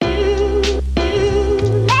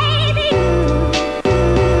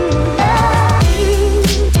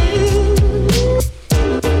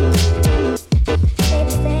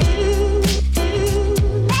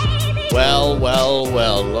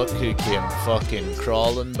fucking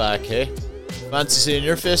crawling back, hey? Fancy seeing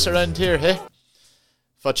your face around here, hey?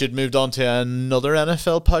 Thought you'd moved on to another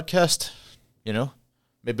NFL podcast. You know,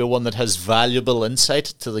 maybe one that has valuable insight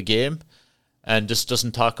to the game and just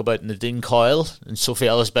doesn't talk about Nadine Coyle and Sophie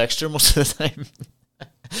Ellis-Bextor most of the time.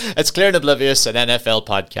 It's Clear and Oblivious, an NFL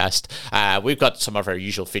podcast. We've got some of our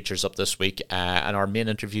usual features up this week, and our main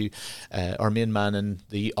interview, our main man in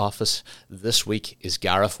the office this week is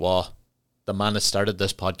Gareth Waugh, the man that started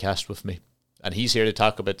this podcast with me. And he's here to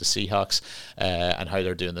talk about the Seahawks and how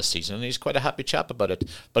they're doing this season. And he's quite a happy chap about it.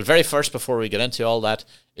 But very first, before we get into all that,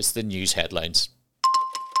 it's the news headlines.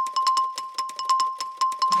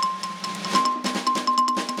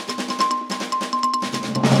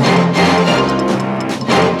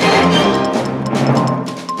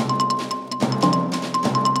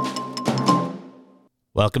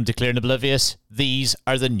 Welcome to Clear and Oblivious. These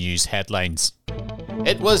are the news headlines.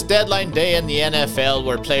 It was deadline day in the NFL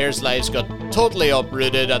where players' lives got totally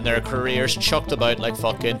uprooted and their careers chucked about like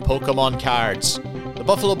fucking Pokemon cards. The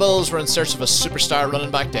Buffalo Bills were in search of a superstar running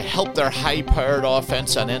back to help their high-powered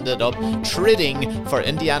offense and ended up trading for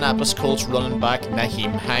Indianapolis Colts running back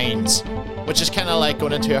Nyheim Hines, which is kind of like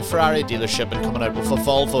going into a Ferrari dealership and coming out with a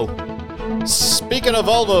Volvo. Speaking of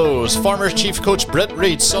Volvos, former chief coach Britt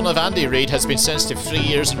Reid, son of Andy Reid, has been sentenced to 3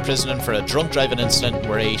 years in prison for a drunk driving incident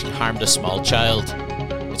where he harmed a small child.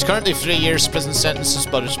 It's currently 3 years prison sentences,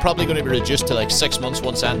 but it's probably going to be reduced to like 6 months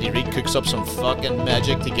once Andy Reid cooks up some fucking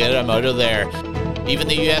magic to get him out of there. Even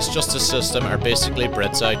the US justice system are basically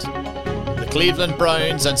Brits out. The Cleveland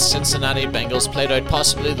Browns and Cincinnati Bengals played out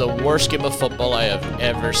possibly the worst game of football I have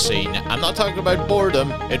ever seen. I'm not talking about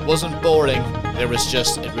boredom, it wasn't boring. It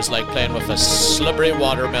was like playing with a slippery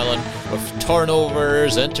watermelon with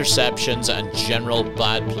turnovers, interceptions and general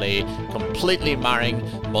bad play, completely marring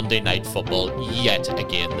Monday Night Football yet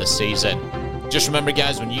again this season. Just remember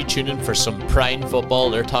guys, when you tune in for some prime football,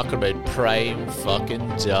 they're talking about prime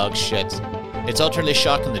fucking dog shit. It's utterly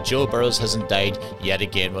shocking that Joe Burrows hasn't died yet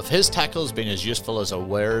again, with his tackles being as useful as a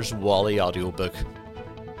Where's Wally audiobook.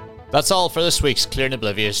 That's all for this week's Clear and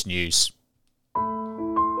Oblivious news.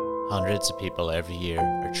 Hundreds of people every year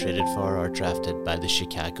are traded for or drafted by the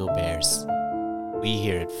Chicago Bears. We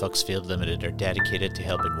here at Foxfield Limited are dedicated to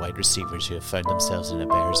helping wide receivers who have found themselves in a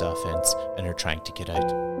Bears offense and are trying to get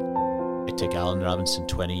out. It took Allen Robinson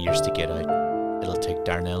 20 years to get out. It'll take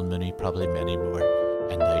Darnell Mooney probably many more.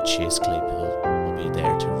 And now Chase Claypool will be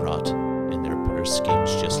there to rot in their poor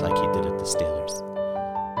schemes just like he did at the Steelers.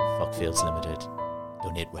 Foxfields Limited.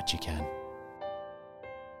 Donate what you can.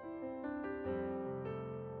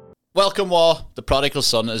 Welcome, Waugh. The prodigal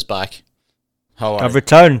son is back. How are you? I've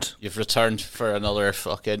returned. You've returned for another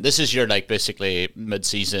fucking... This is your, like, basically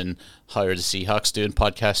mid-season How Are the Seahawks Doing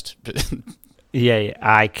podcast. Yeah,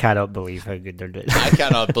 I cannot believe how good they're doing. I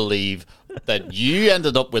cannot believe that you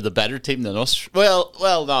ended up with a better team than us. Well,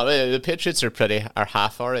 no, the Patriots are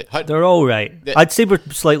half alright. They're all right. I'd say we're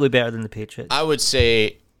slightly better than the Patriots. I would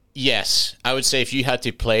say, yes. I would say if you had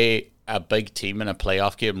to play a big team in a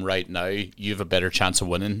playoff game right now, you have a better chance of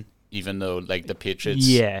winning. Even though, like, the Patriots...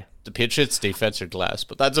 Yeah. The Patriots' defense are glass,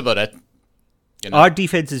 but that's about it. You know? Our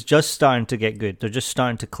defense is just starting to get good. They're just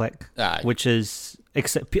starting to click. Aye. Which is...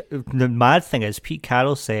 the mad thing is, Pete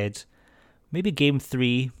Carroll said, maybe game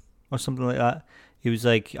 3 or something like that, he was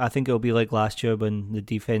like, I think it'll be like last year when the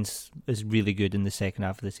defense is really good in the second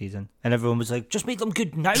half of the season. And everyone was like, just make them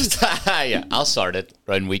good now. Yeah, I'll start it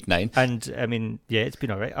around week 9. And, I mean, yeah, it's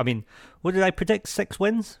been all right. I mean, what did I predict? 6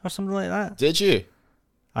 wins or something like that? Did you?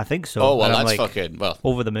 I think so. Oh, well, and that's like, fucking... Well,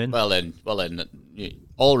 over the moon. Well, then, you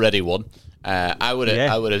already won.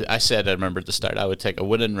 I said, I remember at the start, I would take a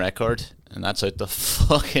winning record, and that's out the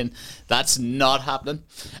fucking... That's not happening.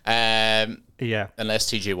 Yeah. Unless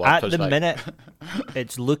TJ Watt comes back. At the minute,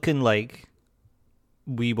 it's looking like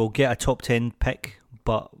we will get a top 10 pick,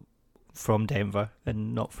 but from Denver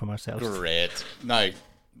and not from ourselves. Great. Now,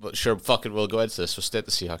 but sure, fucking we'll go into this. We'll stay at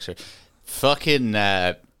the Seahawks here. Fucking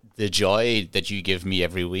the joy that you give me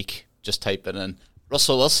every week, just typing in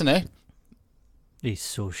Russell Wilson, eh? He's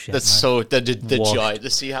so shit. That's man. so the joy. The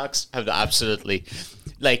Seahawks have absolutely,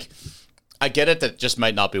 like, I get it that it just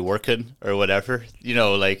might not be working or whatever. You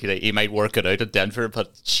know, like he might work it out at Denver,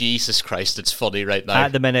 but Jesus Christ, it's funny right now.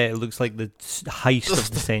 At the minute, it looks like the heist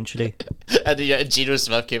of the century. And Geno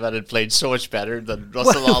Smith came out and played so much better than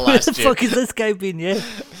Russell all last year. Where the fuck has this guy been? Yeah.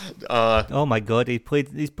 Oh my God, he's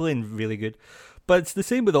playing really good. But it's the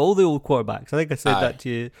same with all the old quarterbacks. I think I said that to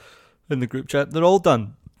you in the group chat. They're all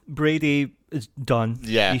done. Brady is done.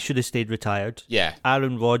 Yeah. He should have stayed retired. Yeah.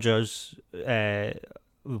 Aaron Rodgers,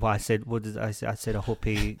 Well, I said, what did I say? I said I hope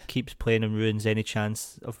he keeps playing and ruins any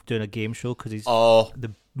chance of doing a game show because he's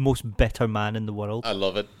the most bitter man in the world. I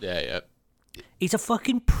love it. Yeah. He's a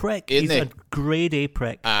fucking prick. Isn't he's he? a grade A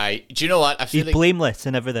prick. Do you know what? I feel He's blameless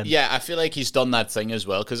and everything. Yeah, I feel like he's done that thing as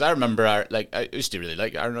well. Because I remember, I used to really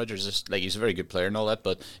like Aaron Rodgers. He's a very good player and all that.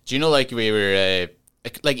 But do you know, we were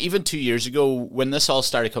even 2 years ago when this all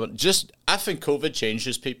started coming? I think COVID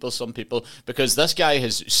changes some people, because this guy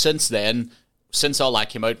has since all that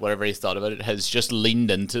came out, whatever he thought about it, has just leaned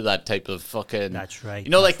into that type of fucking. That's right.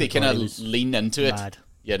 They kind of lean into mad. it.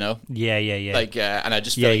 You know? Yeah. And I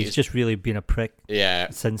just feel like he's just really been a prick.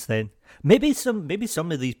 Yeah. Since then, maybe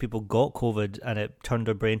some of these people got COVID and it turned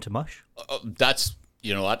their brain to mush. That's,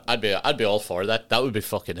 you know what? I'd be all for that. That would be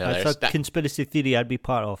fucking hilarious. That's a conspiracy theory I'd be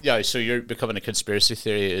part of. Yeah. So you're becoming a conspiracy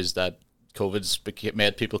theory is that COVID's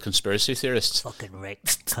made people conspiracy theorists. Fucking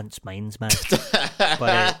wrecked cunts' minds, man.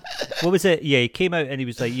 But what was it? Yeah, he came out and he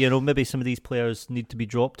was like, maybe some of these players need to be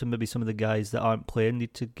dropped, and maybe some of the guys that aren't playing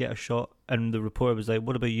need to get a shot. And the reporter was like,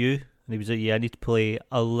 "What about you?" And he was like, "Yeah, I need to play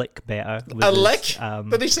a lick better." Lick?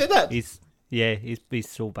 Did he say that? He's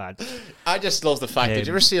so bad. I just love the fact. Did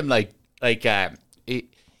you ever see him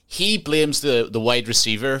he blames the wide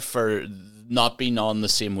receiver for not being on the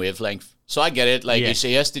same wavelength. So I get it.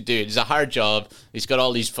 He has to do it. It's a hard job. He's got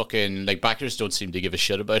all these fucking backers don't seem to give a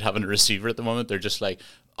shit about having a receiver at the moment. They're just like,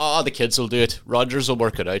 oh, the kids will do it. Rodgers will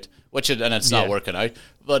work it out, and it's not working out.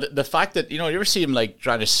 But the fact that you ever see him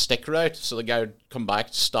trying to stick route, so the guy would come back,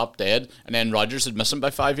 stop dead, and then Rodgers would miss him by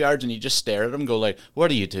 5 yards, and you just stare at him, and go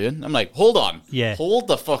what are you doing? I'm like, hold on, hold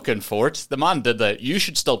the fucking fort. The man did that. You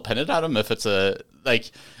should still pin it at him if it's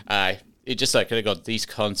He just could have got these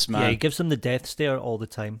cunts, man. Yeah, he gives them the death stare all the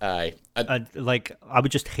time. Aye. I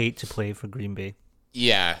would just hate to play for Green Bay.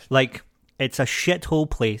 Yeah. It's a shithole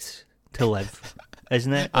place to live,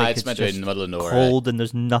 isn't it? It's meant to be in the middle of nowhere. Cold and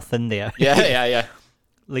there's nothing there. Yeah.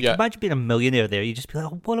 Imagine being a millionaire there. You just be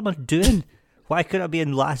like, what am I doing? Why couldn't I be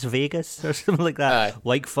in Las Vegas or something like that?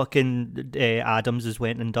 Fucking Adams has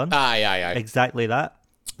went and done. Aye. Exactly that.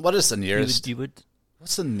 What is the nearest? You would.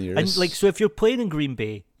 What's the nearest? And so if you're playing in Green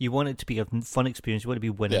Bay, you want it to be a fun experience. You want to be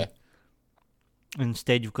winning. Yeah.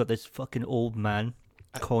 Instead, you've got this fucking old man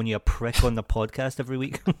calling you a prick on the podcast every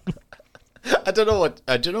week. I don't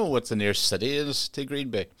know what the nearest city is to Green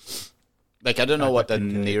Bay. I don't know what the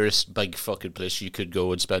nearest big fucking place you could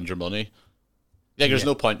go and spend your money. There's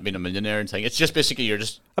no point in being a millionaire and thing. It's just basically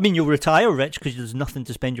you'll retire rich because there's nothing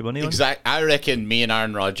to spend your money on. Exactly. I reckon me and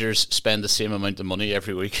Aaron Rodgers spend the same amount of money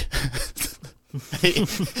every week.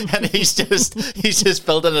 And he's just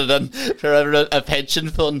building it in for a pension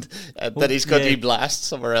fund that he's going to blast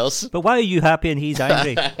somewhere else. But why are you happy and he's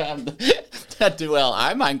angry? Well,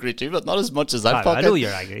 I'm angry too, but not as much as that. I know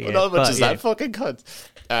you're angry. Not as much as that fucking cunt.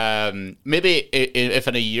 Maybe if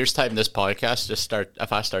in a year's time this podcast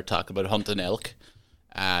if I start talking about hunting elk,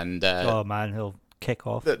 and oh man, he'll kick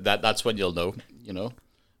off. That's when you'll know. Go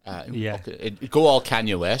all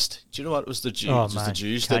Kanye West. Do you know what was the Jews? The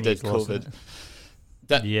Jews that did COVID.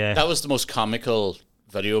 That was the most comical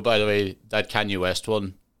video, by the way. That Kanye West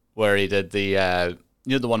one, where he did the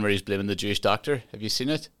the one where he's blaming the Jewish doctor. Have you seen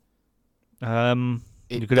it? You're gonna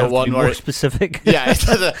have to be more specific. Yeah,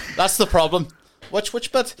 that's the problem.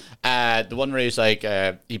 Which bit? The one where he's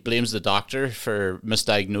he blames the doctor for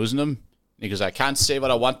misdiagnosing him. He goes, I can't say what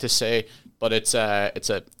I want to say, but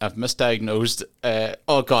I've misdiagnosed.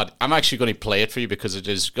 Oh God, I'm actually going to play it for you because it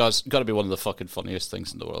is got to be one of the fucking funniest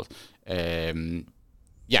things in the world.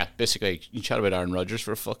 Basically, you chat about Aaron Rodgers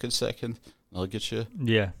for a fucking second, and I'll get you.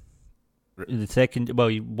 Yeah. The second,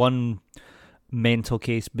 one mental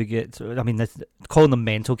case begets. I mean, calling them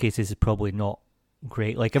mental cases is probably not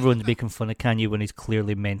great. Everyone's making fun of Kanye when he's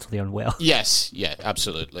clearly mentally unwell. Yes, yeah,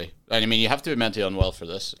 absolutely. And I mean, you have to be mentally unwell for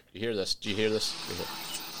this. You hear this? Do you hear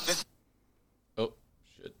this? Oh,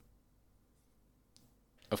 shit.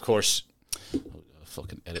 Of course.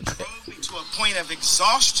 Fucking edit. To a point of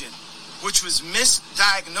exhaustion, which was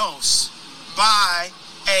misdiagnosed by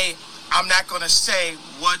I'm not going to say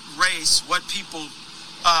what race, what people,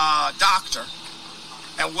 doctor,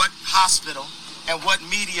 and what hospital, and what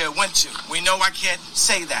media it went to. We know I can't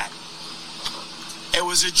say that. It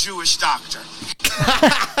was a Jewish doctor.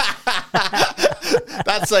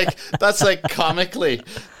 that's comically.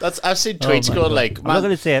 I've seen tweets going man, I'm not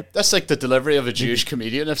gonna say it. That's the delivery of a Jewish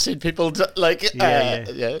comedian. I've seen people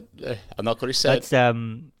yeah. I'm not going to say it.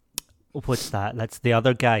 What's that? That's the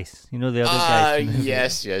other guys. The other guys.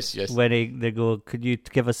 Yes. When they go, could you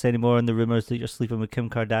give us any more on the rumors that you're sleeping with Kim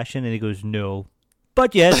Kardashian? And he goes, no.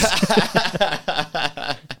 But yes.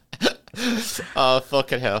 Oh,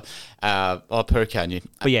 fucking hell. Oh, poor Kenyon.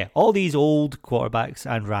 But yeah, all these old quarterbacks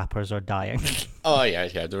and rappers are dying. Oh, yeah.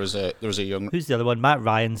 There was a young... Who's the other one? Matt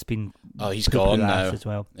Ryan's been... Oh, he's gone now as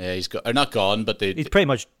well. Yeah, he's got... Or not gone, but he's pretty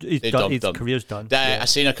much... He's done, his career's done. I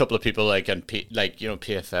seen a couple of people like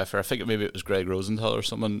PFF, or I think maybe it was Greg Rosenthal or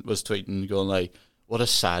someone was tweeting going like, what a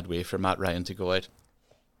sad way for Matt Ryan to go out.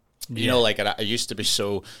 You know, like I used to be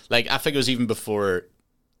so... Like, I think it was even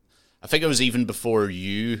before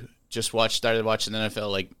you just started watching the NFL,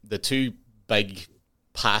 like the two big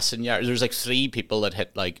passing yards. There's like three people that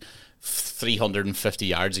hit like 350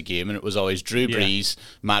 yards a game, and it was always Drew Brees,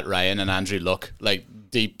 Matt Ryan, and Andrew Luck. Like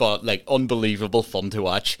deep, but like unbelievable fun to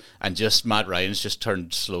watch. And just Matt Ryan's just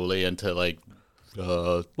turned slowly into like.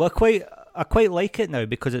 Well, I quite like it now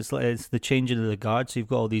because it's the changing of the guard. So you've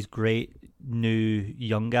got all these great new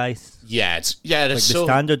young guys. Yeah, it's like the so,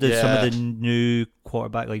 standard is some of the new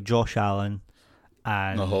quarterback like Josh Allen.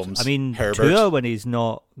 And Mahomes, I mean, Herbert. Tua, when he's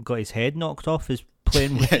not got his head knocked off, is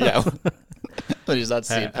playing well. But he's not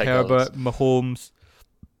seeing Herbert, Mahomes,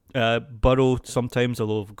 Burrow sometimes,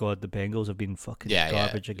 although God, the Bengals have been fucking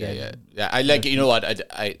garbage again. Yeah. I like, you know what?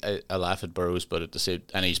 I laugh at Burrows, but at the same,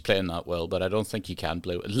 and he's playing that well, but I don't think he can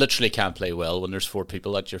play. Literally can't play well when there's four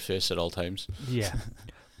people at your face at all times. Yeah.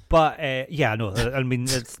 But no. I mean,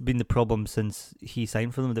 it's been the problem since he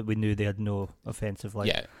signed for them that we knew they had no offensive line.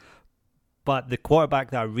 Yeah. But the quarterback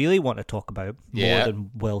that I really want to talk about, more than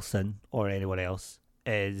Wilson or anyone else,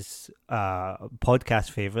 is a podcast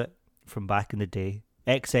favourite from back in the day,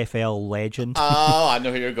 XFL legend. Oh, I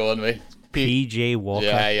know who you're going with. PJ Walker.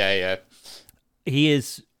 Yeah. He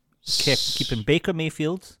is keeping Baker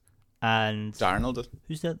Mayfield and... Darnold.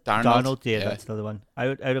 Who's that? Darnold. Yeah, that's the other one.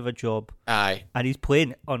 Out of a job. Aye. And he's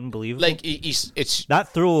playing unbelievable. Like, it's...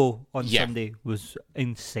 That throw on Sunday was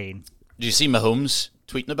insane. Did you see Mahomes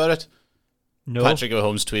tweeting about it? No. Patrick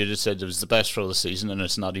Mahomes tweeted, said it was the best throw of the season, and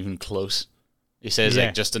it's not even close. He says,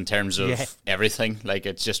 like, just in terms of everything, like,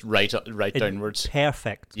 it's just right downwards.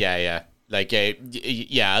 Perfect. Yeah. Like,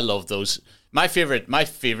 I love those. My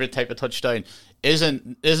favorite type of touchdown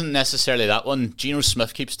isn't necessarily that one. Geno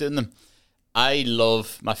Smith keeps doing them. I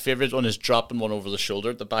love, my favorite one is dropping one over the shoulder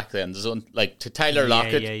at the back of the end zone, like to Tyler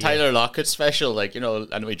Lockett. Tyler Lockett special, like, you know,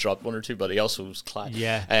 I know he dropped one or two, but he also was class.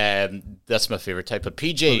 Yeah. That's my favorite type of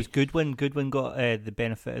PJ. It was Goodwin. Goodwin got the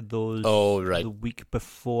benefit of those. Oh, right. The week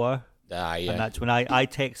before. Yeah. And that's when I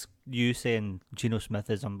text you saying Geno Smith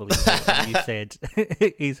is unbelievable. And you said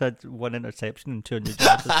he's had one interception and 200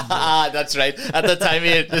 yards. That's right. At the time,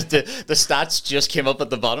 the stats just came up at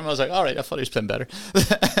the bottom. I was like, all right, I thought he was playing better.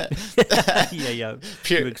 Yeah.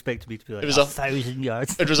 You expect me to be like, it was 1,000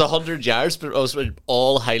 yards. It was 100 yards, but it was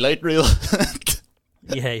all highlight reel.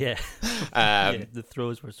 Yeah. The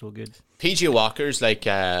throws were so good. PJ Walker's like,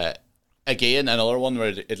 again, another one where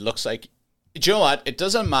it looks like, do you know what? It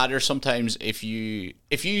doesn't matter sometimes if you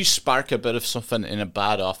spark a bit of something in a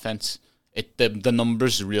bad offense. The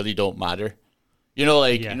numbers really don't matter. You know,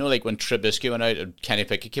 like when Trubisky went out and Kenny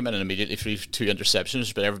Pickett came in and immediately threw 2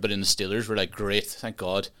 interceptions, but everybody in the Steelers were like, "Great, thank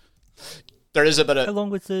God." There is a bit of how long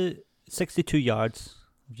was the 62 yards?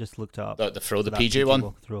 I've just looked it up. The throw, the PJ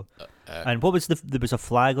one. Throw. And what was there was a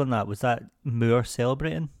flag on that? Was that Moore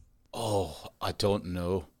celebrating? Oh, I don't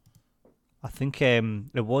know. I think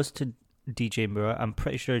it was to DJ Moore. I'm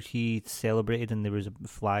pretty sure he celebrated and there was a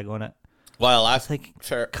flag on it. Well, I was like,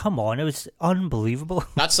 come on, it was unbelievable.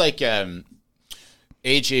 That's like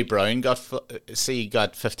AJ Brown got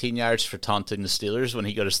 15 yards for taunting the Steelers when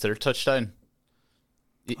he got his third touchdown.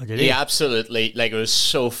 He absolutely, like, it was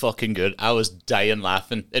so fucking good. I was dying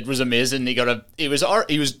laughing. It was amazing. He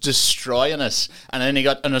was destroying us, and then he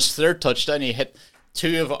got on his third touchdown. He hit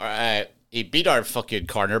two of our. He beat our fucking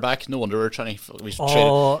cornerback. No wonder we were trying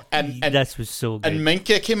to. And that was so good. And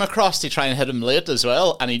Minka came across to try and hit him late as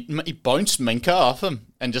well, and he bounced Minka off him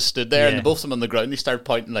and just stood there. And both of them on the ground. They started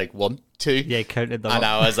pointing like 1, 2. Yeah, counted them. And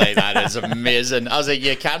I was like, that is amazing. I was like,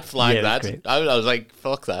 you can't flag that. I was like,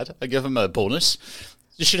 fuck that. I give him a bonus.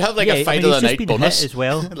 You should have like a fight of the night bonus as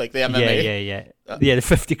well, like the MMA. Yeah, the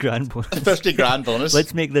 50 grand bonus. 50 grand bonus.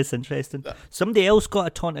 Let's make this interesting. Somebody else got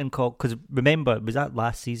a taunting call because remember, was that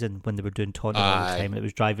last season when they were doing taunting all the time and it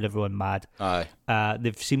was driving everyone mad.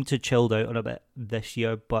 They've seemed to chilled out on a bit this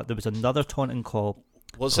year, but there was another taunting call.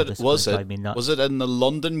 Was it in the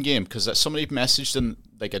London game? Because somebody messaged in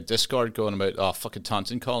like a Discord going about fucking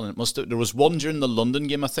taunting call, and there was one during the London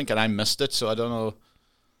game, I think, and I missed it, so I don't know.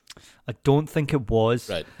 I don't think it was.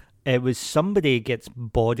 Right. It was somebody gets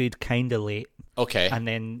bodied kind of late. Okay. And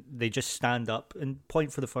then they just stand up and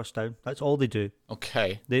point for the first down. That's all they do.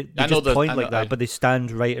 Okay. They just point like that, but they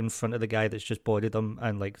stand right in front of the guy that's just bodied them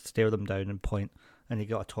and like stare them down and point. and he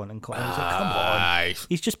got a taunting call. I was like, come on, Aye.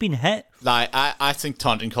 he's just been hit. Like, I think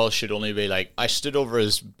taunting calls should only be like, I stood over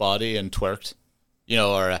his body and twerked,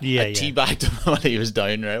 or I teabagged him when he was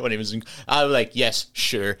down, right? When he was I was like, yes,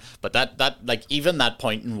 sure. But that like, even that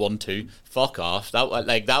point in 1-2, fuck off.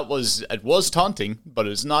 It was taunting, but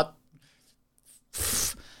it's not.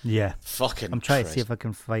 Yeah. Fucking I'm trying Christ. to see if I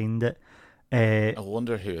can find it. I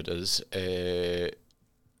wonder who it is.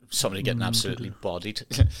 Somebody getting absolutely bodied.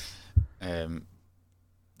 The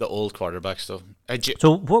old quarterback stuff.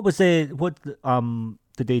 So what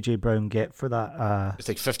did AJ Brown get for that? It's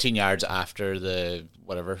like 15 yards after the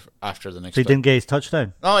next. So he didn't get his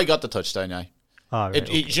touchdown. No, he got the touchdown. Yeah. Oh, right,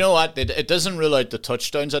 okay. You know what? It doesn't rule out the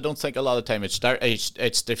touchdowns. I don't think a lot of time I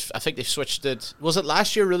think they've switched it. Was it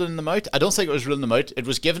last year ruling them out? I don't think it was ruling them out. It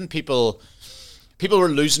was giving people were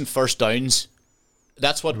losing first downs.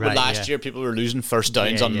 That's what last year people were losing first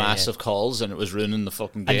downs on massive calls, and it was ruining the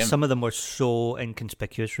fucking game. And some of them were so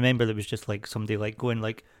inconspicuous. Remember, there was just like somebody like going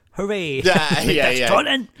like, "Hooray!" Yeah.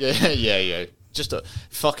 Taunting. Yeah. Just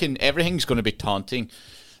fucking everything's going to be taunting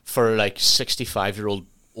for like 65-year-old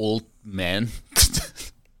old men.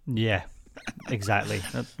 Yeah, exactly.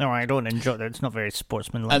 No, I don't enjoy that. It's not very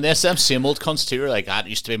sportsmanlike. And there's them same old cunts too. Like, it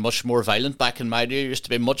used to be much more violent back in my day. It used to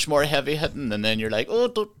be much more heavy hitting, and then you're like, oh,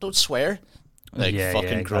 don't swear. Like,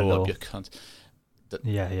 fucking grow up, you cunt.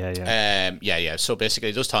 Yeah. So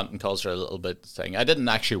basically, those taunting calls are a little bit thing. I didn't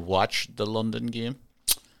actually watch the London game.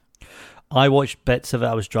 I watched bits of it.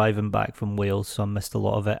 I was driving back from Wales, so I missed a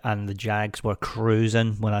lot of it. And the Jags were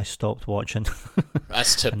cruising when I stopped watching.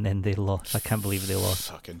 That's and then they lost. I can't believe they lost.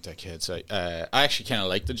 Fucking dickheads. I actually kind of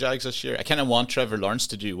like the Jags this year. I kind of want Trevor Lawrence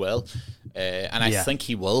to do well, and I think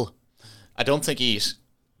he will. I don't think he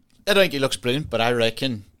looks brilliant, but I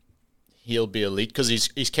reckon he'll be elite because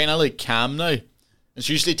he's kind of like Cam now. It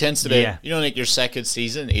usually tends to be, like your second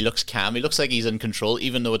season, he looks calm. He looks like he's in control,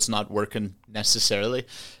 even though it's not working necessarily.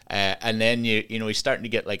 And then he's starting to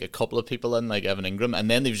get like a couple of people in, like Evan Ingram, and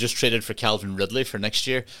then they've just traded for Calvin Ridley for next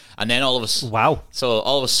year. And then all of a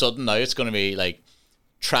sudden now it's going to be like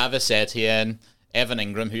Travis Etienne, Evan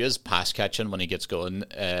Ingram, who is pass catching when he gets going,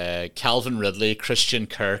 Calvin Ridley, Christian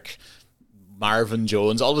Kirk, Marvin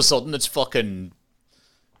Jones. All of a sudden it's fucking.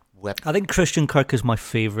 I think Christian Kirk is my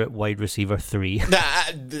favourite wide receiver 3.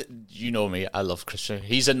 You know me, I love Christian.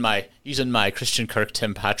 He's in my Christian Kirk,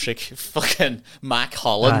 Tim Patrick, fucking Mac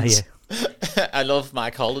Hollins. I love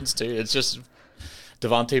Mac Hollins too. It's just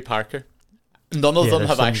Devontae Parker. None of them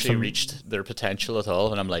have actually reached their potential at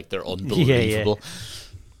all, and I'm like, they're unbelievable.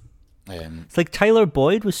 It's like Tyler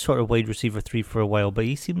Boyd was sort of wide receiver 3 for a while, but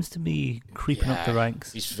he seems to be creeping up the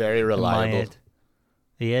ranks. He's very reliable.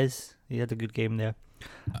 He is. He had a good game there.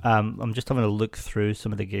 I'm just having a look through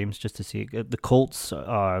some of the games just to see. The Colts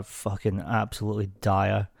are fucking absolutely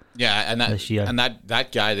dire. Yeah, and this year.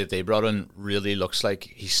 that guy that they brought in really looks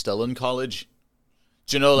like he's still in college.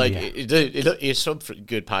 Do you know, like he's some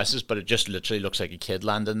good passes, but it just literally looks like a kid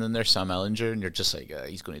landing in there, Sam Ellinger, and you're just like,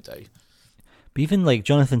 he's going to die. But even like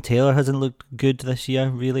Jonathan Taylor hasn't looked good this year,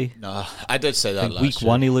 really. No, I did say that last week year.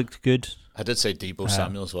 1 he looked good. I did say Deebo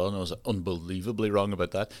Samuel as well, and I was unbelievably wrong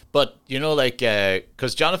about that. But,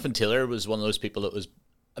 because Jonathan Taylor was one of those people that was...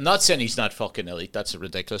 I'm not saying he's not fucking elite, that's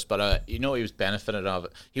ridiculous, but, he was benefiting of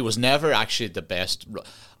it. He was never actually the best.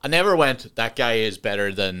 I never went, that guy is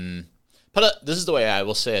better than... But this is the way I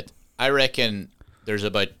will say it. I reckon there's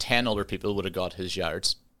about 10 other people would have got his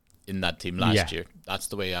yards in that team last year. That's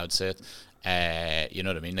the way I would say it. You know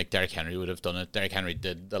what I mean? Like Derrick Henry would have done it. Derrick Henry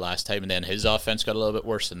did the last time, and then his offense got a little bit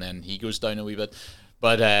worse, and then he goes down a wee bit.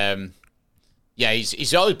 But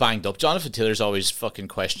he's always banged up. Jonathan Taylor's always fucking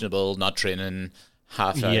questionable, not training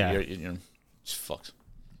half. It's fucked.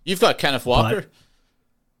 You've got Kenneth Walker.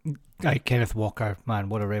 Kenneth Walker, man,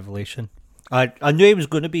 what a revelation! I knew he was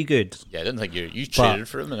going to be good. Yeah, I didn't think you traded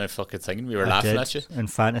for him, and I fucking thinking we were laughing at you in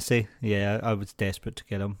fantasy. Yeah, I was desperate to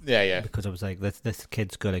get him. Yeah, because I was like, this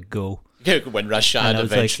kid's got to go. When Rashad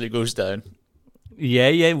eventually goes down.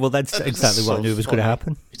 Yeah. Well, that's exactly what I knew was going to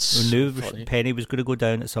happen. I knew Penny was going to go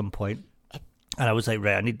down at some point. And I was like,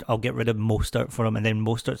 right, I'll get rid of Mostert for him. And then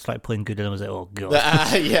Mostert started playing good, and I was like, oh, God.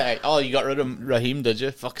 Yeah. Oh, you got rid of Raheem, did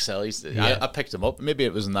you? Fuck, hell. I picked him up. Maybe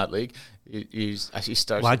it was in that league. He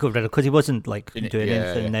starts. Well, I got rid of him because he wasn't like doing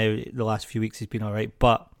anything now. The last few weeks he's been all right.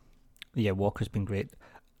 But, yeah, Walker's been great.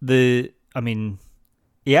 He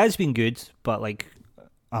has been good, but, like,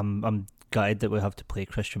 I'm gutted that we have to play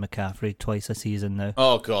Christian McCaffrey twice a season now.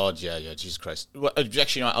 Oh, God, yeah, Jesus Christ. Well,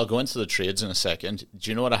 actually, I'll go into the trades in a second. Do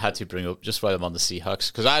you know what I had to bring up just while I'm on the Seahawks?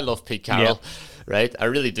 Because I love Pete Carroll, right? I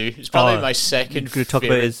really do. He's probably my second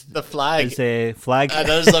favorite. The flag. His flag. And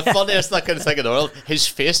that was the funniest fucking thing in the world. His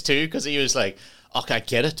face, too, because he was like, okay, I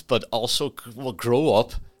get it, but also, well, grow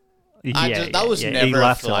up. That was He never a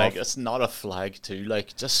laughed it flag. off. It's not a flag, too.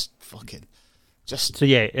 Like, just fucking, just So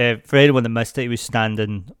for anyone that missed it, he was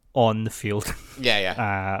standing on the field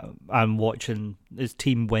yeah. and watching his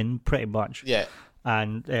team win pretty much. Yeah.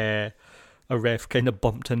 And a ref kind of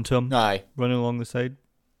bumped into him Aye. running along the side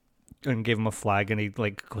and gave him a flag, and he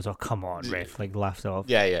like goes, "Oh, come on, ref!" Like laughed it off.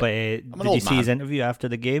 Yeah, yeah. But I'm an did you old see his man. interview after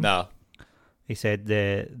the game? No. He said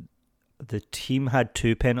the team had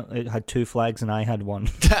two flags and I had one.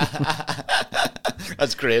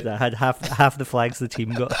 That's great. I had half the flags the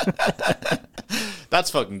team got. That's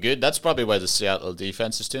fucking good. That's probably why the Seattle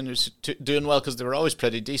defense is doing well, because they were always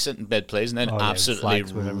pretty decent in mid plays, and then absolutely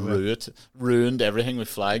flags were everywhere. ruined everything with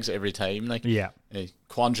flags every time. Like, Yeah.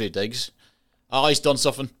 Quandre Diggs. Oh, he's done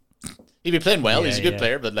something. He'd be playing well. He's a good yeah.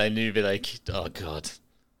 player, but then you'd be like, oh god.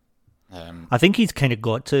 I think he's kind of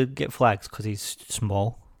got to get flags because he's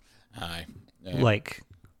small. Aye. Like,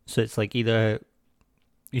 so it's like either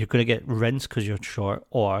you're going to get rinsed because you're short,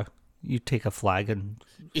 or you take a flag and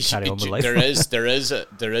carry on with life. There is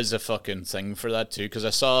a fucking thing for that too, because I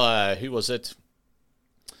saw who was it?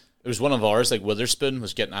 It was one of ours. Like Witherspoon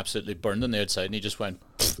was getting absolutely burned on the outside, and he just went,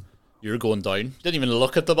 "You're going down." Didn't even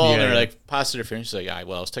look at the ball. And they're like, pass interference. He's like, "Aye,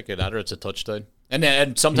 well, I'll stick it at her. It's a touchdown."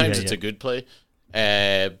 And sometimes it's a good play,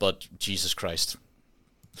 but Jesus Christ.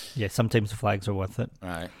 Yeah, sometimes the flags are worth it.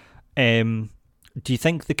 Right. Do you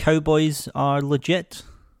think the Cowboys are legit?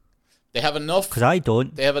 They have enough. Because I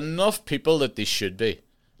don't. They have enough people that they should be.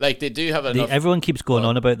 Like, they do have enough. Everyone keeps going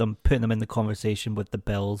on about them, putting them in the conversation with the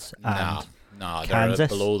Bills and No, Kansas. they're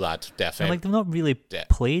below that, I'm definitely. like, they've not really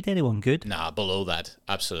played anyone good. Nah, below that.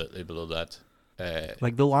 Absolutely below that.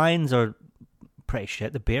 Like, the Lions are pretty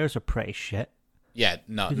shit. The Bears are pretty shit. Yeah,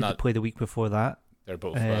 Who did they not. play the week before that? They're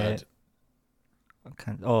both bad.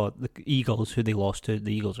 The Eagles, who they lost to.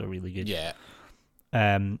 The Eagles are really good. Yeah.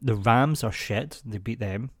 The Rams are shit. They beat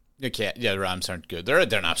them. Okay, yeah, the Rams aren't good. They're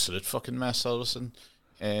an absolute fucking mess, all of a sudden.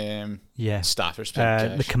 Yeah. Stafford's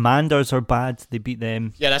The Commanders are bad. They beat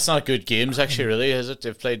them. Yeah, that's not good games, actually, really, is it?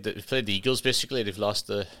 They've played the Eagles, basically. They've lost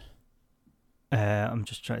the... I'm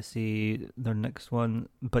just trying to see their next one.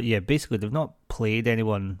 But yeah, basically, they've not played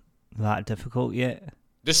anyone that difficult yet.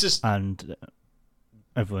 This is... And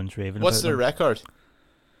everyone's raving What's about their them. record?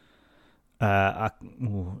 The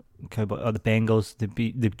Bengals.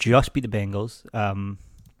 They've just beat the Bengals.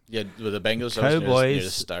 Yeah, with the Bengals, Cowboys. near the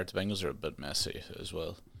start, the Bengals are a bit messy as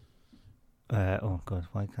well. Oh god,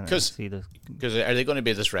 why can't I see this? Because are they going to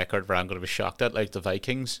be this record where I'm going to be shocked at, like the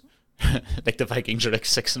Vikings? Like the Vikings are like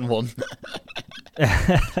 6-1.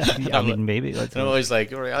 I mean, maybe. I'm always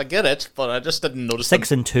like, all right, I get it, but I just didn't notice.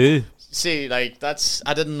 6-2. See, like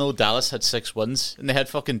I didn't know Dallas had 6 wins, and they had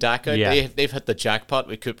fucking Dak out. Yeah. They've hit the jackpot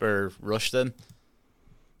with Cooper Rush then.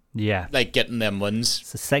 Yeah. Like getting them wins.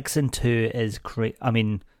 So 6-2 is great. I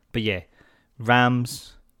mean, but yeah,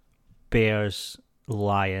 Rams, Bears,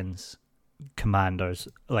 Lions, Commanders.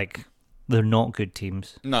 Like, they're not good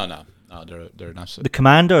teams. No, they're not. The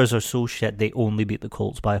Commanders are so shit. They only beat the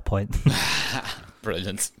Colts by a point.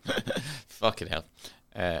 Brilliant. Fucking hell.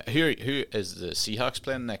 Who is the Seahawks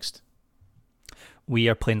playing next? We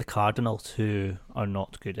are playing the Cardinals, who are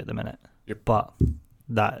not good at the minute. But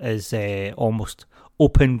that is almost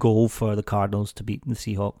open goal for the Cardinals to beat the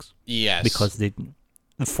Seahawks. Yes. Because the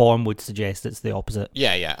form would suggest it's the opposite.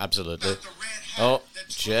 Yeah, absolutely. Oh,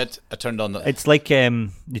 shit. I turned on the... It's like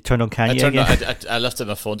you turned on Kanye again. I lifted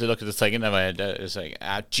my phone to look at the thing, and it's like,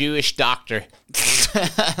 a Jewish doctor.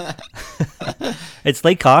 It's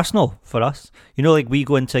like Arsenal for us. You know, like we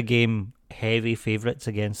go into a game heavy favourites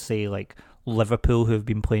against, say, like Liverpool, who have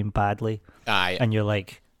been playing badly. Aye. And you're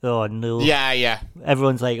like, oh no. Yeah.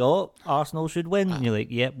 Everyone's like, oh, Arsenal should win. And you're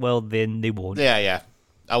like, yep, well, then they won't. Yeah.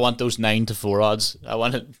 I want those 9-4 odds. I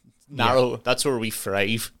want it narrow. Yeah. That's where we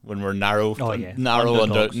thrive, when we're narrow. Oh, yeah. Narrow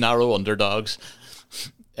underdogs.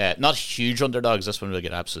 Not huge underdogs. That's when we'll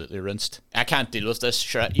get absolutely rinsed. I can't deal with this.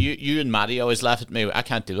 Sure, you and Maddie always laugh at me. I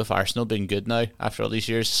can't deal with Arsenal being good now after all these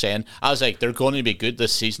years. Saying, I was like, they're going to be good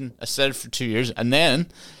this season. I said it for 2 years, and then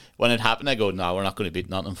when it happened, I go, no, we're not going to beat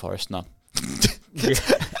Nottingham Forest. No.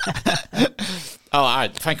 Oh, all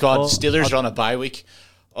right. Thank God. Steelers are on a bye week.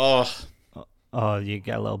 Oh, you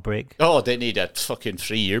get a little break. Oh, they need a fucking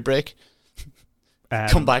 3-year break.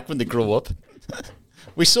 Come back when they grow up.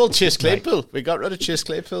 We sold Chase Claypool. Right. We got rid of Chase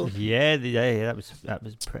Claypool. Yeah, that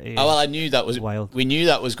was pretty. Oh well, I knew that was wild. We knew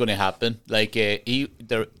that was going to happen. Like he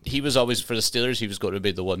was always, for the Steelers, he was going to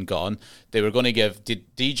be the one gone. They were going to give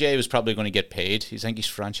DJ was probably going to get paid. I think he's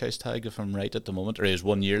franchise tag, if I'm right, at the moment, or he has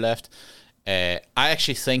 1 year left. I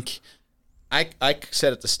actually think I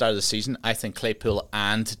said at the start of the season, I think Claypool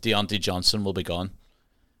and Deontay Johnson will be gone.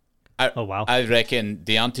 Oh wow! I reckon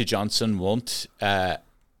Deontay Johnson won't.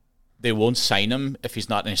 They won't sign him if he's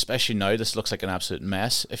not, and especially now, this looks like an absolute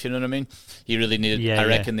mess, if you know what I mean. He really needed, I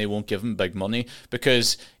reckon they won't give him big money,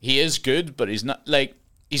 because he is good, but he's not, like,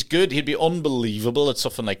 he's good. He'd be unbelievable at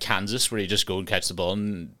something like Kansas, where he just go and catch the ball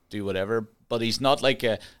and do whatever, but he's not like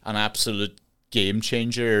an absolute game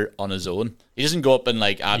changer on his own. He doesn't go up and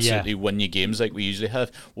like absolutely win you games like we usually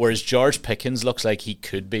have, whereas George Pickens looks like he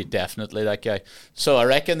could be definitely that guy. So I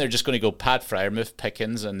reckon they're just going to go Pat Freiermuth,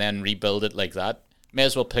 Pickens, and then rebuild it like that. May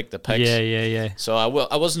as well pick the picks. Yeah. So I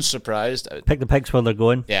wasn't surprised. Pick the picks while they're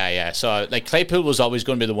going. Yeah. So like Claypool was always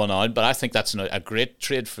going to be the one on, but I think that's a great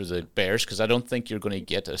trade for the Bears, because I don't think you're going to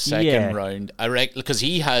get a second round. I reckon because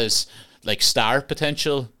he has like star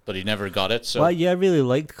potential, but he never got it. So Well, I really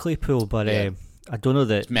liked Claypool, but I don't know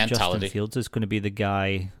that mentality. Justin Fields is going to be the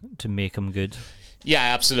guy to make him good.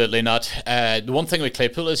 Yeah, absolutely not. The one thing with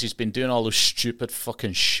Claypool is he's been doing all those stupid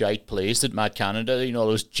fucking shite plays that Matt Canada, all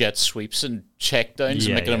those jet sweeps and checkdowns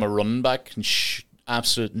and making him a running back and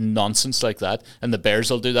absolute nonsense like that. And the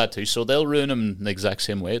Bears will do that too, so they'll ruin him the exact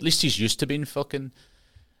same way. At least he's used to being fucking...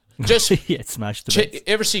 Just smashed the bits.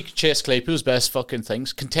 Ever see Chase Claypool's best fucking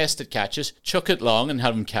things? Contested catches, chuck it long and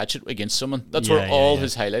have him catch it against someone. That's where all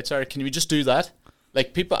his highlights are. Can we just do that?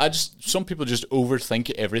 Like some people just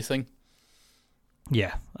overthink everything.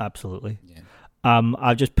 Yeah, absolutely. Yeah.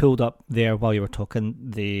 I've just pulled up there while you were talking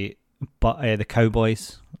the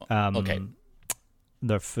Cowboys. Okay.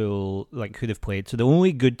 They're full, like, who they've played. So the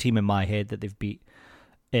only good team in my head that they've beat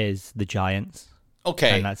is the Giants.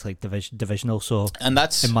 Okay. And that's like divisional. So and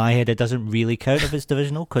that's in my head, it doesn't really count if it's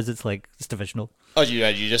divisional, because it's divisional. Oh,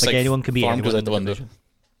 you just like anyone can beat anyone in the division.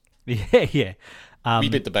 Yeah. We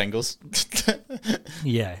beat the Bengals.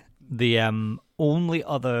 Yeah. The only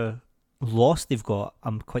other loss they've got,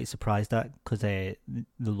 I'm quite surprised at, because the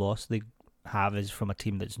loss they have is from a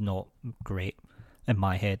team that's not great in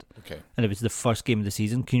my head. Okay. And it was the first game of the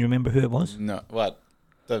season. Can you remember who it was? No. What?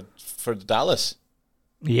 For Dallas?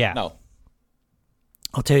 Yeah. No.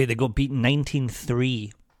 I'll tell you, they got beaten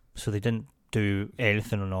 19-3, so they didn't do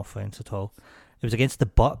anything on offense at all. It was against the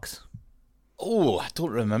Bucks. Oh, I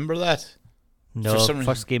don't remember that. No,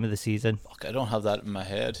 first game of the season. Fuck, I don't have that in my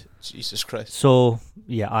head. Jesus Christ. So,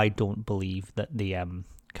 yeah, I don't believe that the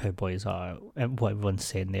Cowboys are what everyone's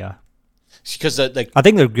saying they are. Because I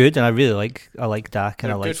think they're good, and I like Dak,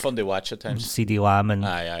 and I like good fun to watch at times. CD Lamb and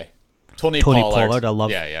Aye. Tony Pollard. I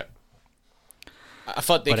love. Yeah. I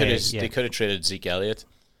thought they could have traded Zeke Elliott.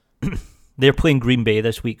 They're playing Green Bay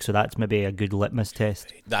this week, so that's maybe a good litmus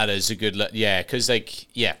test. That is a good because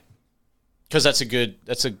that's a good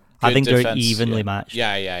I think defense. they're evenly matched.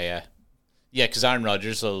 Yeah, because Aaron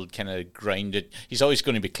Rodgers will kind of grind it. He's always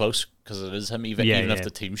going to be close because it is him, even if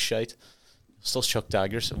the team's shite. Still chuck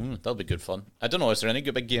daggers. That'll be good fun. I don't know, is there any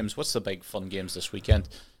good big games? What's the big fun games this weekend?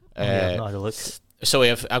 Not a look. So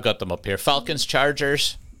I've got them up here. Falcons,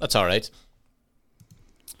 Chargers. That's all right.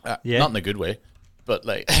 Not in a good way, but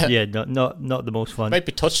like not the most fun. Might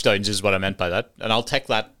be touchdowns is what I meant by that, and I'll take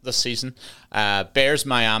that this season. Bears,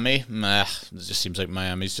 Miami. It just seems like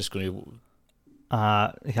Miami's just going to.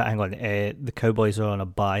 Hang on. The Cowboys are on a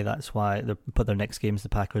bye. That's why they put their next game's the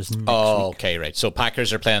Packers. Next week. Okay, right. So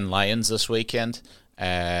Packers are playing Lions this weekend.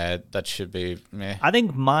 That should be. Meh. I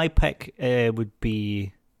think my pick would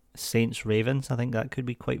be Saints Ravens. I think that could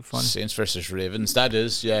be quite fun. Saints versus Ravens. That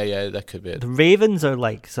is, yeah, that could be it. The Ravens are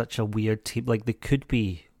like such a weird team. Like they could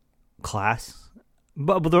be class,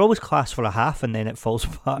 but they're always class for a half, and then it falls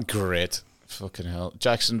apart. Great, fucking hell.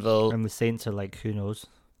 Jacksonville and the Saints are like, who knows?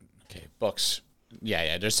 Okay, Bucks.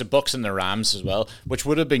 Yeah. There's the Bucks and the Rams as well, which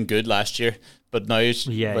would have been good last year, but now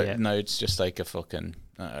now it's just like a fucking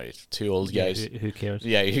two old guys. Who cares?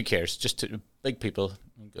 Yeah, who cares? Just two big people.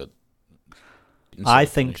 Good. I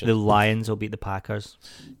think the Lions will beat the Packers.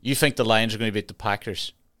 You think the Lions are going to beat the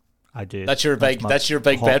Packers? I do. That's your big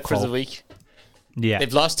bet for the week. Yeah.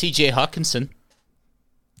 They've lost TJ Hawkinson.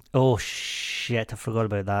 Oh shit, I forgot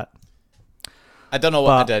about that. I don't know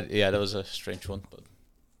what I did. Yeah, that was a strange one. But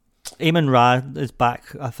Amon Ra is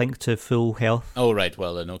back, I think, to full health. Oh right,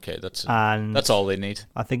 well then okay, that's all they need.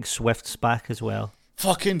 I think Swift's back as well.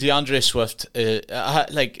 Fucking DeAndre Swift, I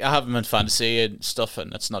have him in fantasy and stuff,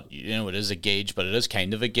 and it's not, it is a gauge, but it is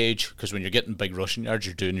kind of a gauge, because when you're getting big rushing yards,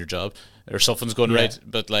 you're doing your job, or something's going right.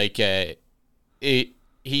 But like,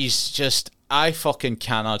 he's just, I fucking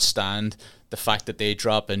cannot stand the fact that they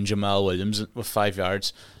drop in Jamal Williams with 5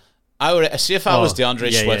 yards. I would see if I was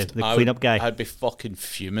DeAndre yeah, Swift, the cleanup guy. I'd be fucking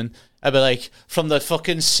fuming. I'd be like, from the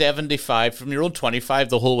fucking 75, from your own 25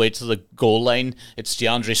 the whole way to the goal line, it's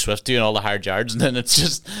DeAndre Swift doing all the hard yards, and then it's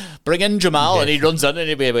just bring in Jamal, and he runs in and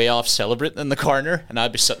he'd be way off celebrating in the corner, and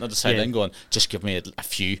I'd be sitting at the sideline going, just give me a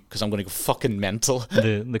few, because I'm going to go fucking mental.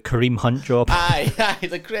 The Kareem Hunt job. Aye,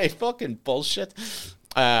 the great fucking bullshit.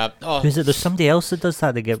 Who's it? There's somebody else that does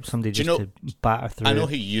that. They get somebody just to batter through. I know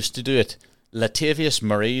who used to do it. Latavius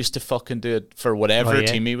Murray used to fucking do it for whatever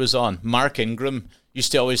team he was on. Mark Ingram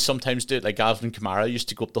used to always sometimes do it. Like Alvin Kamara used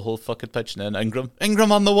to go up the whole fucking pitch, and then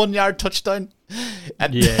Ingram on the 1 yard touchdown,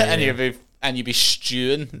 and you'd be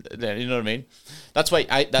stewing. You know what I mean? That's why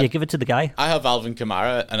give it to the guy. I have Alvin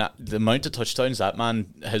Kamara, and the amount of touchdowns that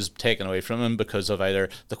man has taken away from him because of either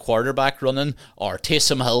the quarterback running or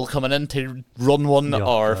Taysom Hill coming in to run one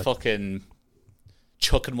fucking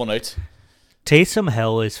chucking one out. Taysom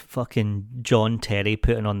Hill is fucking John Terry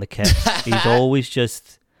putting on the kit. He's always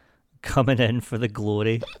just coming in for the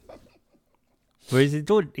glory. Whereas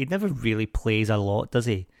he never really plays a lot, does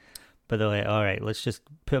he? But they're like, all right, let's just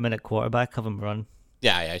put him in at quarterback, have him run.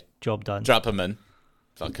 Yeah. Job done. Drop him in.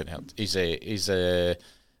 Fucking hell. He's a.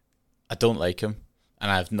 I don't like him,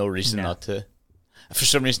 and I have no reason not to. For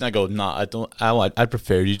some reason, I go, nah, I don't. I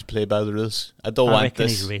prefer you to play by the rules. I want this. I reckon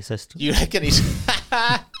he's racist. You reckon he's?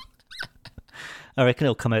 I reckon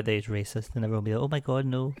it'll come out that he's racist, and everyone will be like, oh my god,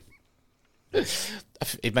 no.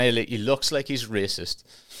 He looks like he's racist,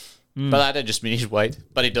 but that just means he's white.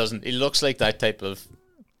 But he doesn't. He looks like that type of.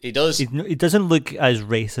 He does. He doesn't look as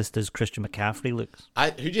racist as Christian McCaffrey looks.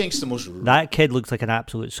 Who do you think's the most? That kid looks like an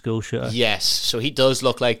absolute school shooter. Yes, so he does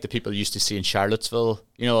look like the people used to see in Charlottesville.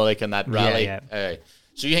 You know, like in that rally. Yeah.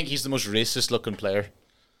 So you think he's the most racist looking player?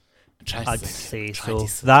 I'd say so.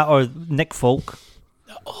 That or Nick Folk.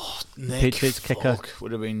 Oh, Nick Patriots kicker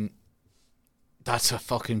would have been. That's a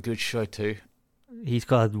fucking good shout too. He's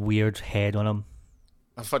got a weird head on him.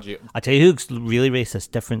 I thought you. I tell you who's really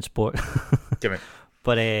racist. Different sport. Give me.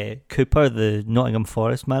 But Cooper, the Nottingham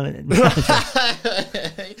Forest manager,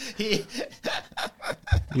 he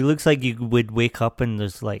looks like you would wake up and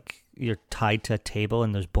there's like you're tied to a table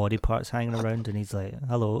and there's body parts hanging around, and he's like,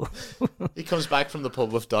 "Hello." He comes back from the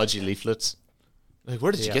pub with dodgy leaflets. Like,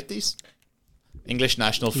 where did you get these? English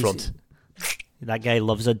National Front. That guy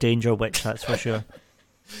loves a danger witch, that's for sure.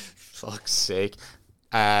 Fuck's sake.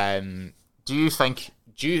 Do you think?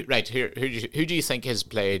 Right here? Who do you think has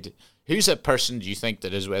played? Who's a person do you think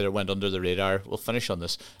that has either went under the radar? We'll finish on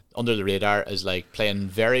this. Under the radar is like playing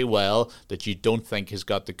very well that you don't think has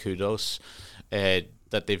got the kudos that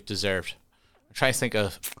they've deserved. I'm trying to think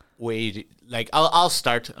of way. Like I'll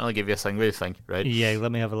start and I'll give you a thing. What do you think? Right? Yeah,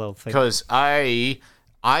 let me have a little think. Because I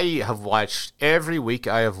have watched every week.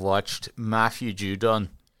 I have watched Matthew Judon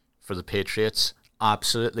for the Patriots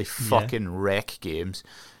absolutely fucking wreck games,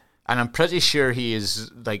 and I'm pretty sure he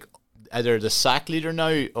is like either the sack leader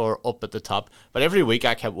now or up at the top. But every week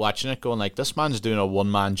I kept watching it, going like, this man's doing a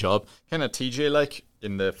one man job, kind of TJ like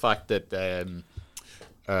in the fact that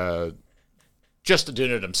just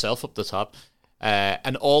doing it himself up the top.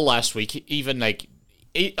 And all last week, even like.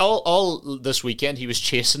 All this weekend, he was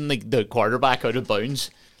chasing the quarterback out of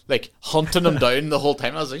bounds, like hunting him down the whole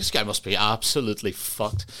time. I was like, this guy must be absolutely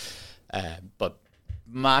fucked. But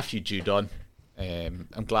Matthew Judon,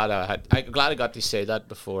 I'm glad I got to say that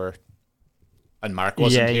before, and Mark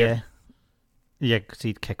wasn't here. Yeah, because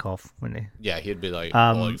he'd kick off, wouldn't he? Yeah, he'd be like,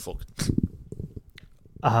 "Oh, you fuck."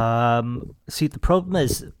 See, the problem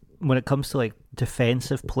is when it comes to like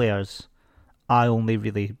defensive players, I only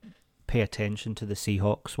really pay attention to the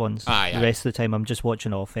Seahawks ones. The rest of the time I'm just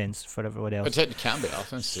watching offense for everyone else. But it can be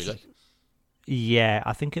offense too, like. Yeah,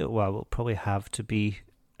 I think it will probably have to be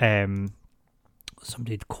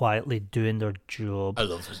somebody quietly doing their job. I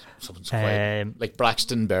love it. Someone's quiet. Like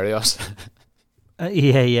Braxton Berrios.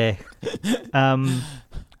 Yeah. I've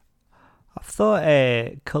thought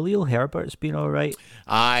Khalil Herbert's been alright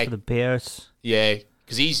for the Bears. Yeah.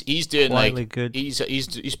 Because he's doing quietly like good.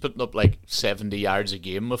 He's putting up like 70 yards a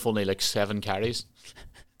game with only like 7 carries.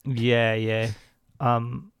 Yeah.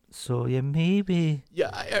 So yeah, maybe.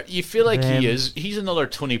 Yeah, you feel like he is. He's another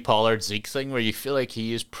Tony Pollard Zeke thing where you feel like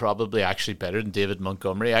he is probably actually better than David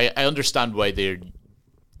Montgomery. I understand why they're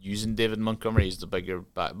using David Montgomery. He's the bigger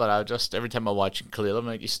back, but I just every time I watch Khalil, I'm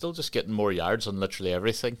like, he's still just getting more yards on literally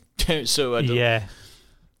everything. So I don't. Yeah.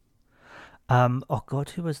 Oh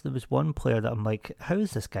God, there was one player that I'm like, how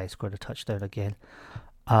has this guy scored a touchdown again?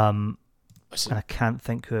 And I can't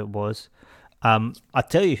think who it was. I'll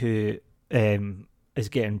tell you who is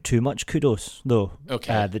getting too much kudos though.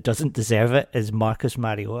 Okay. That doesn't deserve it is Marcus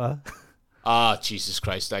Mariota. Ah, Jesus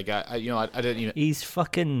Christ! Like I didn't even. He's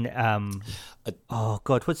fucking. Oh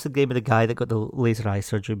God, what's the name of the guy that got the laser eye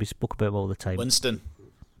surgery? We spoke about him all the time. Winston.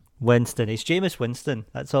 He's Jameis Winston.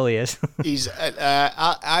 That's all he is. He's.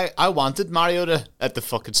 I wanted Mariota at the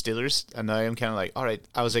fucking Steelers, and now I'm kind of like, all right.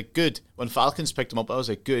 I was like, good. When Falcons picked him up, I was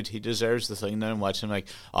like, good. He deserves the thing. Now I'm watching, like,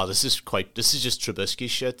 oh, this is just Trubisky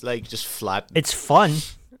shit. Like, just flat. It's fun.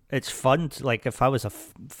 It's fun. Like, if I was a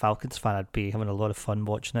Falcons fan, I'd be having a lot of fun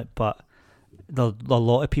watching it. But a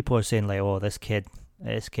lot of people are saying, like, oh, this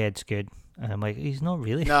kid's good. And I'm like, he's not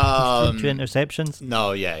really. No. He's 2 interceptions.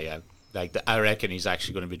 No, yeah. Like, I reckon he's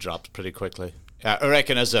actually going to be dropped pretty quickly. I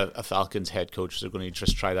reckon as a Falcons head coach, they're going to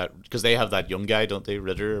just try that. Because they have that young guy, don't they?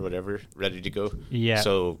 Ritter or whatever, ready to go. Yeah.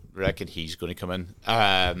 So I reckon he's going to come in.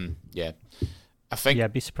 Yeah. I think. Yeah,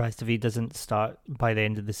 I'd be surprised if he doesn't start by the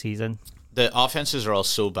end of the season. The offenses are all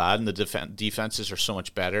so bad and the defenses are so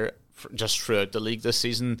much better just throughout the league this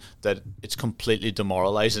season that it's completely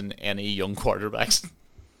demoralizing any young quarterbacks.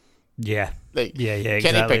 Yeah. Like, yeah,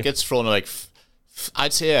 exactly. Kenny Pickett's thrown like,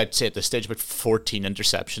 I'd say at this stage about 14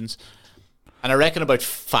 interceptions. And I reckon about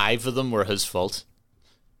 5 of them were his fault.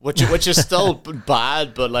 Which is still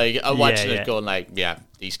bad, but like I'm watching it going like, yeah,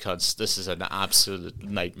 these cunts, this is an absolute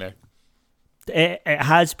nightmare. It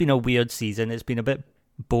has been a weird season. It's been a bit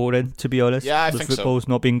boring, to be honest. Yeah, I the think so. The football's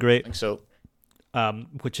not been great. I think so.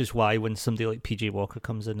 Which is why when somebody like PJ Walker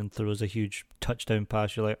comes in and throws a huge touchdown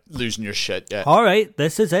pass, you're like, losing your shit. Yeah. All right,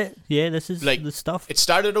 this is it. Yeah, this is like, the stuff. It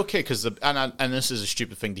started okay because and this is a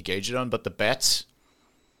stupid thing to gauge it on, but the bets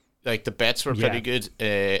were pretty good,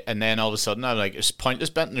 and then all of a sudden I'm like, it's pointless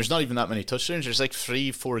betting. There's not even that many touchdowns. There's like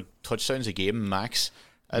 3-4 touchdowns a game max.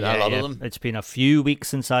 A lot of them. It's been a few weeks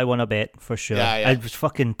since I won a bet for sure. Yeah. I was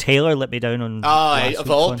fucking Taylor let me down on. Of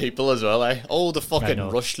all people as well. The fucking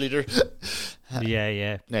rush leader.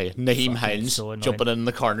 Yeah. Naheem Hines so jumping in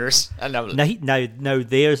the corners. And now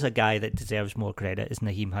there's a guy that deserves more credit. Is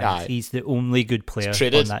Naheem Hines? He's the only good player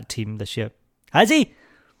on that team this year. Has he?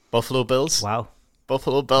 Buffalo Bills. Wow.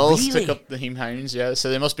 Buffalo Bills really? took up Naheem Hines. Yeah, so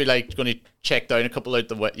they must be like going to check down a couple out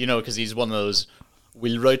the way, because he's one of those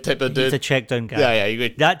wheel route type of dude. He's a check down guy.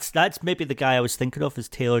 Yeah. That's maybe the guy I was thinking of. Is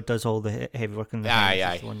Taylor does all the heavy work in the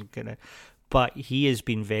hands. But he has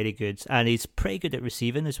been very good, and he's pretty good at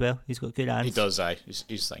receiving as well. He's got good hands. He does.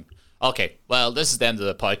 He's thing. Okay, well, this is the end of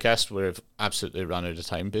the podcast. We've absolutely run out of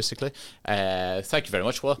time, basically. Thank you very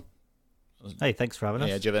much, Waugh. Hey, thanks for having us.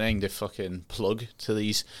 Yeah, do you have anything to fucking plug to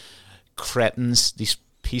these cretins, these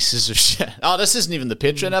pieces of shit? Oh, this isn't even the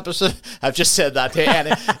Patreon episode. I've just said that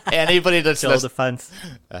to anybody that's all the fans.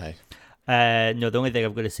 Aye. No, the only thing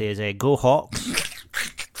I'm going to say is go Hawks.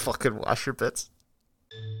 Fucking wash your bits.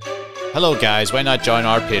 Hello guys, why not join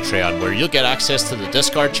our Patreon where you'll get access to the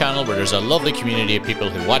Discord channel where there's a lovely community of people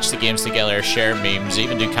who watch the games together, share memes,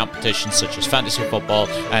 even do competitions such as fantasy football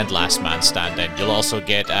and last man standing. You'll also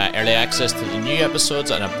get early access to the new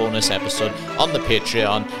episodes and a bonus episode on the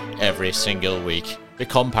Patreon every single week.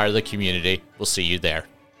 Become part of the community. We'll see you there.